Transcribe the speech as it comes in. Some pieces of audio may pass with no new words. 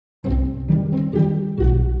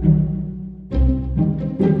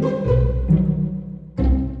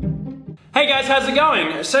Hey guys, how's it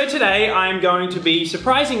going? So today I'm going to be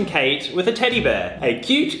surprising Kate with a teddy bear. A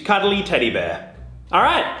cute, cuddly teddy bear.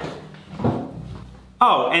 Alright.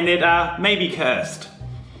 Oh, and it may be cursed.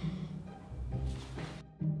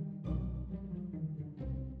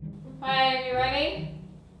 Hi, you ready?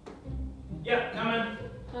 Yep, coming.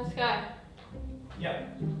 Let's go.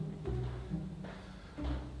 Yep.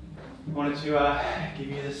 Wanted to give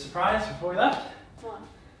you this surprise before we left. What?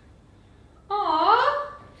 Aww,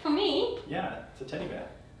 for me? Yeah, it's a teddy bear.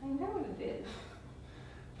 I know what it is.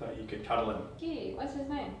 Thought you could cuddle him. Cute. What's his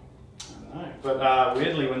name? I don't know. But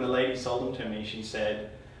weirdly, when the lady sold him to me, she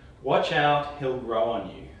said, "Watch out, he'll grow on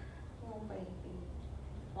you." Oh, baby.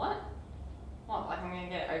 What? What, like I'm gonna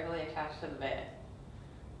get overly attached to the bear?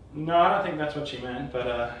 No, I don't think that's what she meant, but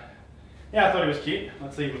yeah, I thought he was cute.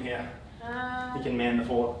 Let's leave him here. He can man the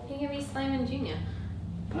fort. He can be Slayman Jr.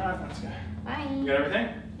 Alright, let's go. Bye. You got everything?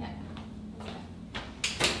 Yeah.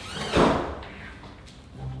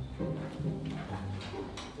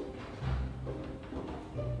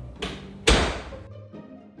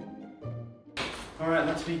 Alright,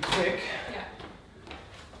 let's be quick. Yeah.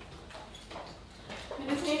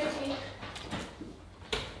 I just need a key.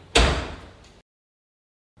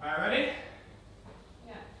 Alright, ready?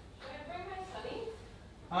 Yeah. Should I bring my studies?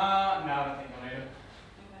 No, I don't think I'll need it.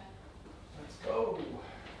 Okay. Let's go.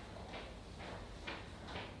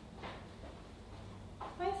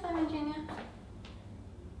 Where's Slayman Jr.?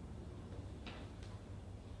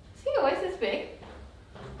 Is he always this big?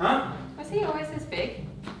 Huh? Was he always this big?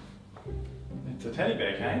 It's a teddy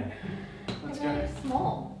bear, Kate. Let's He's only go.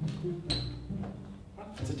 small. What?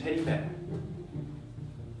 It's a teddy bear.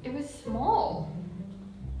 It was small.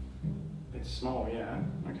 It's small, yeah.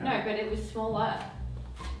 Okay. No, but it was smaller.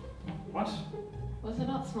 What? Was it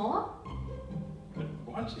not smaller? But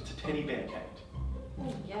what? It's a teddy bear, Kate.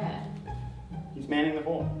 Oh, yeah. He's manning the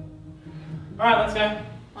fort. Alright, let's go.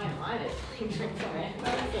 My mind is playing tricks on me.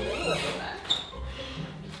 That was a little bit of that.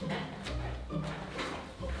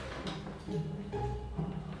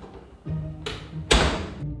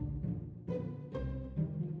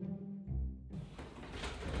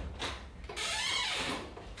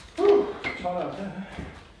 Hot out there.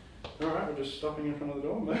 Alright, we're just stopping in front of the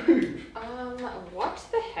door. Move. What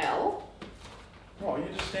the hell? Oh, you're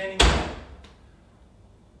just standing there.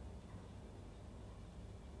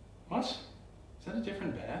 What? Is that a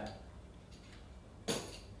different bear?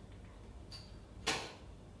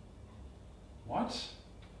 What?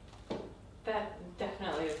 That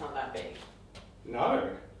definitely is not that big. No.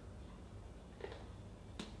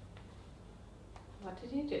 What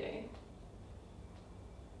did you do?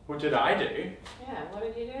 What did I do? Yeah, what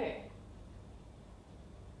did you do?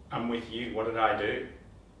 I'm with you. What did I do?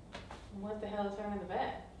 What the hell is wrong with the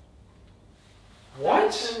bed?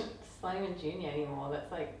 What? That isn't Slayman Jr. anymore.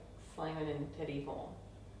 That's like Slayman in teddy form.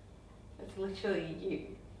 It's literally you.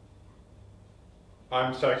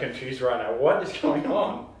 I'm so confused right now. What is going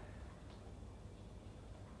on?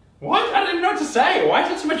 What? I don't even know what to say. Why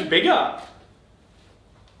is it so much bigger?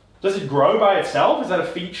 Does it grow by itself? Is that a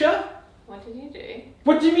feature? What did you do?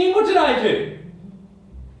 What do you mean, what did I do?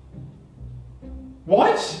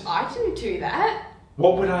 What? I didn't do that.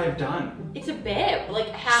 What would I have done? It's a bear. Like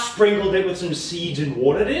how? Sprinkled it with some seeds and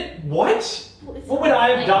watered it? What? Well, it's What would I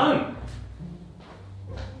have like- done?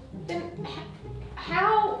 Then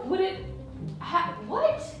how would it?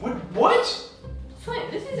 What? What?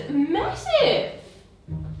 This is massive.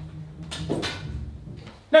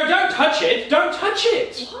 No, don't touch it. Don't touch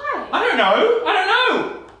it. Why? I don't know. I don't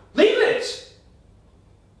know. Leave it.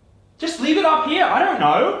 Just leave it up here. I don't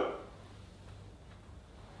know.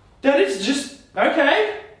 That is just...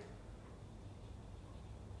 Okay.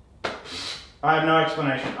 I have no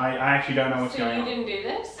explanation. I actually don't know what's So going you on. didn't do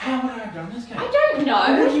this? How would I have done this, Kate? I don't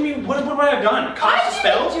know. What do you mean? What would I have done? Cast a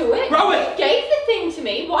spell? I didn't do it. Throw You it. gave the thing to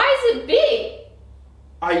me. Why is it big?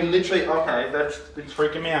 I literally... Okay, it's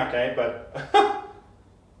freaking me out, okay? But...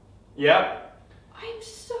 Yep. I'm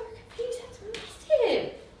so confused. That's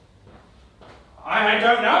massive. I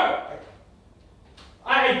don't know.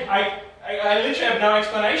 I literally have no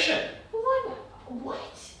explanation. What? What?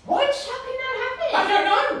 What? How can that happen? I don't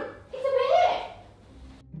know. It's a bear.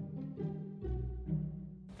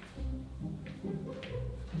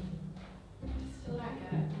 Still don't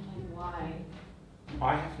get it. Like, why?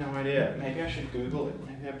 I have no idea. Maybe I should Google it.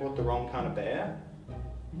 Maybe I bought the wrong kind of bear.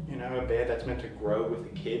 You know, a bear that's meant to grow with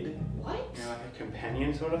a kid. What? You know, like a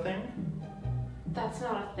companion sort of thing. That's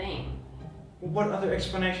not a thing. Well, what other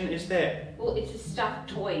explanation is there? Well, it's a stuffed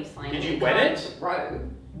toy, Slayman. Did you wet it? Can't grow.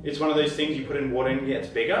 It's one of those things you put in water and it gets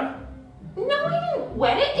bigger? No, I didn't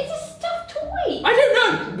wet it. It's a stuffed toy. I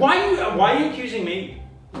don't know. Why are you accusing me?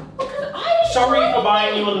 Because I Sorry for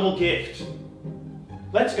buying you a little gift.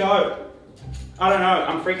 Let's go. I don't know,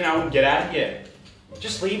 I'm freaking out and get out of here.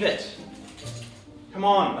 Just leave it. Come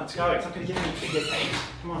on, let's go. It's not gonna get any bigger, Kate.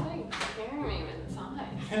 Come on. It's like scaring me inside.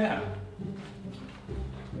 Yeah.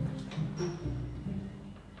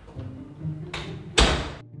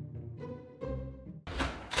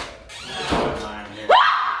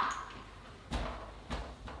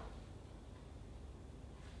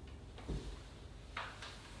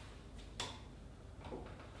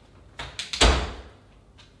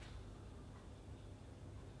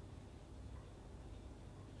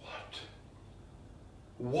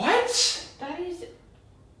 What? That is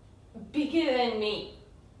bigger than me.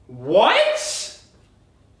 What?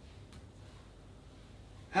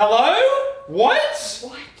 Hello? What?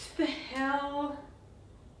 What the hell?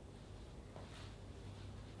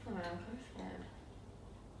 Oh, I'm so scared.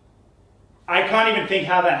 I can't even think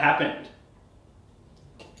how that happened.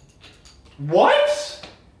 What?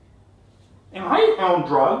 Am I on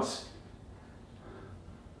drugs?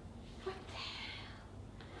 What the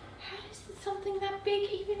hell? How does something that big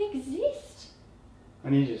even exist? I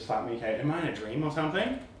need you to slap me, Kate. Am I in a dream or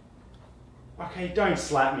something? Okay, don't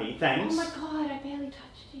slap me, thanks. Oh my god, I barely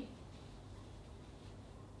touched you.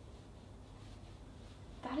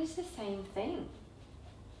 That is the same thing.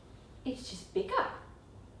 It's just bigger.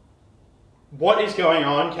 What is going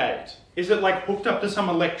on, Kate? Is it like hooked up to some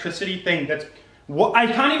electricity thing that's... What?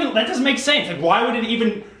 I can't even... That doesn't make sense. Like, why would it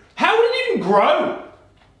even... How would it even grow?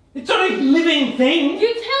 It's not a living thing.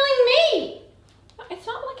 You're telling me! It's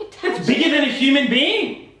not like attached. It's bigger than a human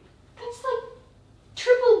being. That's like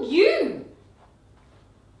triple you.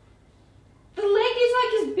 The leg is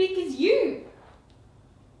like as big as you.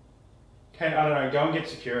 Kate, I don't know. Go and get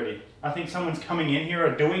security. I think someone's coming in here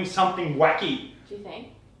or doing something wacky. Do you think?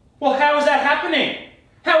 Well, how is that happening?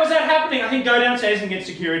 How is that happening? I think go downstairs and get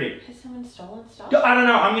security. Has someone stolen stuff? I don't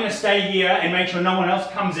know. I'm going to stay here and make sure no one else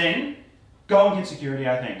comes in. Go and get security,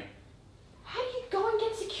 I think. How do you go and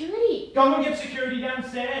get security? Go and get security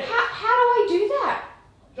downstairs. How do I do that?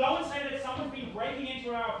 Go and say that someone's been breaking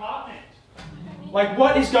into our apartment. I don't need- Like,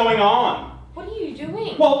 what is going on? What are you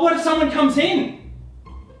doing? Well, what if someone comes in?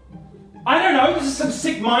 I don't know. This is some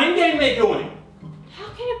sick mind game they're doing. How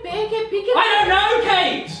can a bear get bigger? I don't know,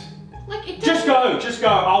 Kate. Like it Just doesn't- go. Just go.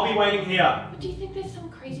 I'll be waiting here. Do you think there's some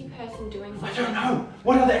crazy person doing I something? don't know.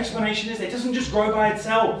 What other explanation is there? It doesn't just grow by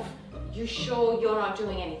itself. You sure you're not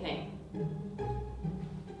doing anything?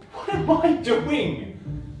 What am I doing?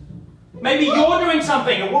 Maybe you're doing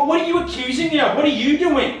something. What are you accusing me of? What are you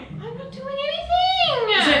doing? I'm not doing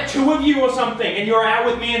anything. Is there two of you or something and you're out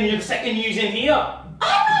with me and you're the second you's in here? I'm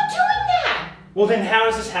not doing that. Well then how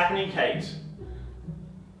is this happening, Kate?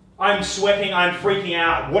 I'm sweating, I'm freaking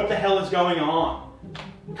out. What the hell is going on?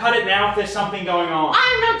 Cut it now if there's something going on.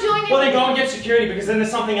 I'm not doing anything. Well then go and get security because then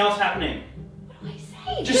there's something else happening. What do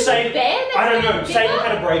I say? Just say, There's a bear that's I don't know, getting say we bigger?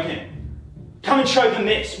 had a break-in. Come and show them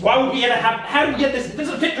this. Why would we ever have, how did we get this? It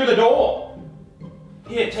doesn't fit through the door.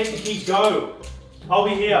 Here, take the keys, go. I'll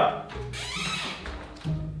be here.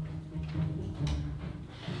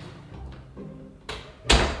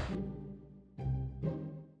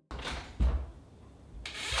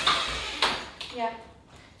 Yeah.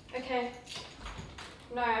 Okay.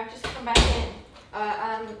 No, I've just come back in.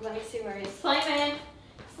 Let me see where he is. Slayman!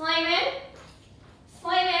 Slayman!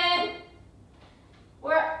 Slayman!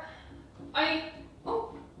 Where are you?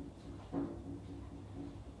 Oh.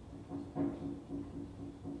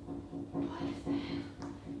 What is that?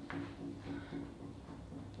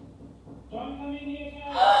 Don't come in here,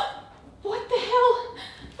 Kate. What the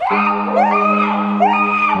hell?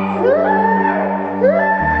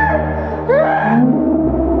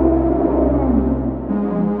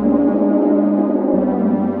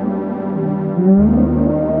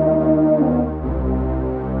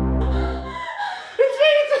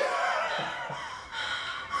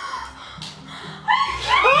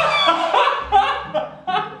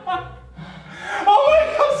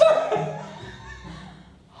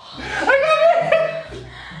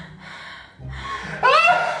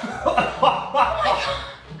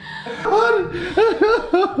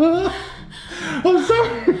 I'm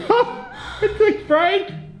sorry. It's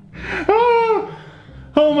Frank.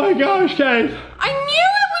 Oh my gosh, Kate. I knew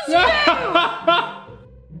it was you! How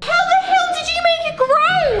the hell did you make it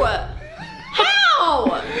grow?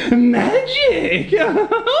 How? Magic.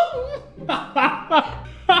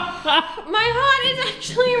 My heart is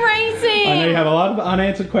actually racing. I know you have a lot of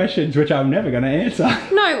unanswered questions, which I'm never going to answer.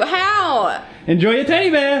 No, how? Enjoy your teddy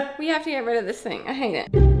bear. We have to get rid of this thing. I hate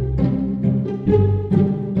it.